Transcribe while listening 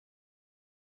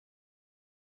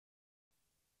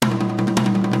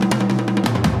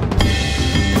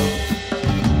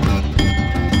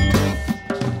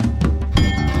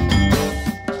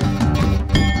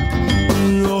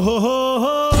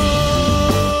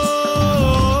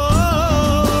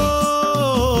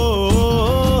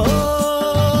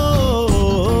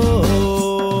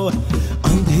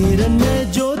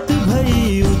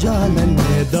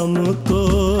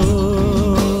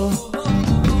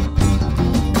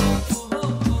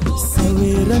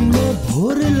अंधेरन में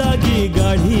भोर लागी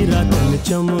गाढ़ी रातन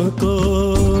चमको,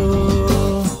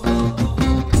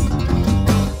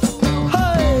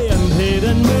 हाय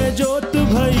अंधेरन में जोत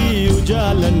भई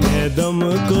उजालन में दम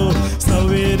को,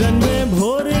 सवेरन में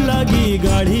भोर लागी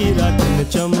गाढ़ी रातन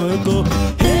चमको।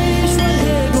 हे ईश्वर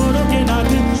हे गोरों के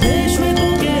नाथ, हे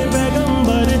श्वेतों के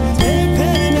पैगंबर, हे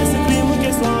फेयरनेस क्रीम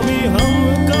के स्वामी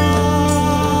हमका।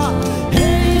 हे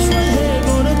ईश्वर हे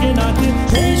गोरों के नाथ,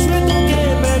 हे श्वेतों के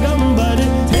पैगंबर,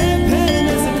 हे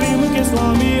फेयरनेस क्रीम के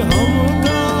स्वामी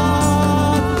हमका।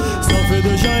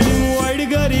 सफेद शाइनिंग वाइट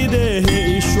करी दे, हे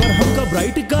ईश्वर हमका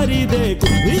ब्राइट करी दे,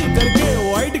 कुछ भी करके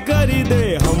वाइट करी दे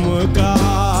हमका।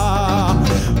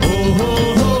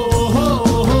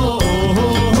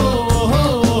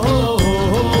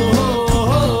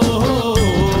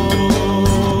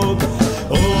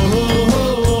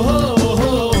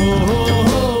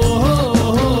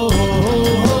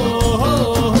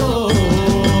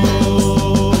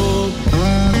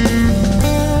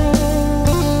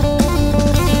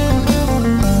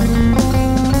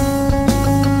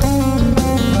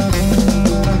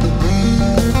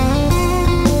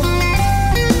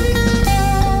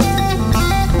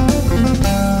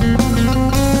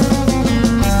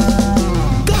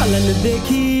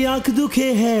 आंख दुखे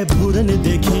है भूरन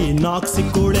देखी नाक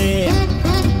सिकोड़े,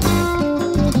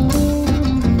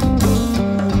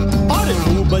 और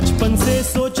तू बचपन से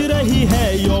सोच रही है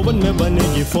यौवन में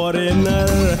बनेगी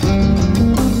फॉरेनर।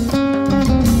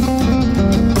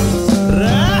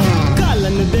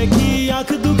 कालन देखी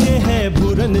आंख दुखे है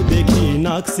भूरन देखी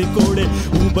नाक सिकोड़े,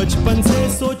 तू बचपन से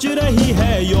सोच रही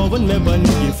है यौवन में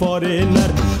बनेगी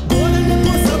फॉरेनर। गोरन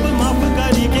को सब माफ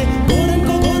करी के, गोरन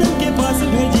को गोरन के पास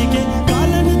भेजी के,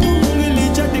 कालन तुम उंगली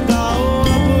चटकाओ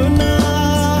अपना।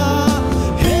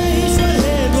 हे ईश्वर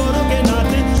हे गोरों के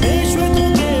नाथ, हे श्वेतों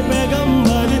के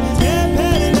पैगंबर, हे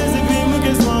फेयरनेस क्रीम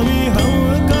के स्वामी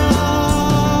हमका।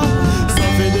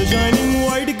 सफेद शाइनिंग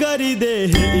वाइट करी दे,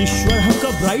 हे ईश्वर हमका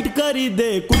ब्राइट करी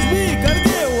दे, कुछ भी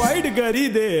करके वाइट करी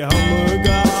दे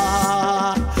हमका।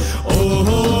 ओ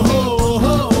हो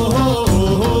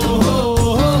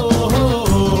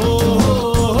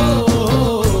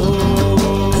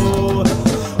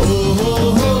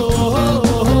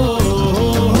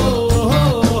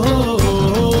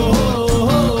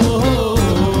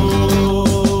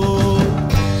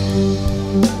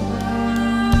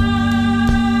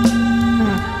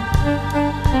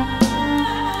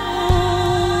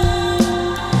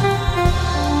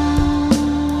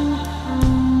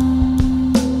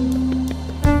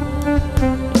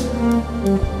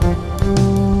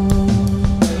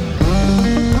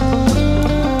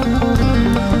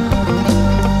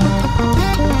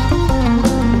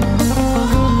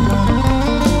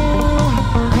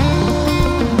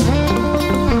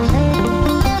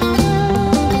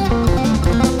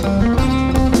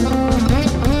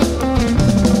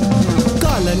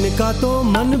तो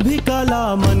मन भी काला,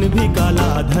 मन भी काला,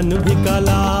 धन भी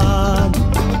काला।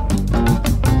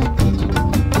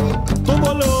 तो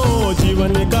बोलो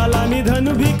जीवन काला निधन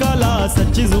भी काला,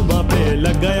 सच्ची जुबां पे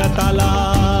लग गया ताला।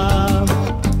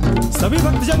 सभी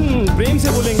भक्तजन प्रेम से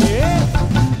बोलेंगे,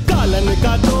 कालन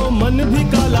का तो मन भी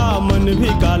काला, मन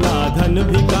भी काला, धन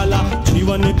भी काला,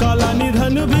 जीवन काला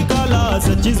निधन भी काला,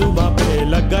 सच्ची जुबां पे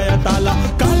लग गया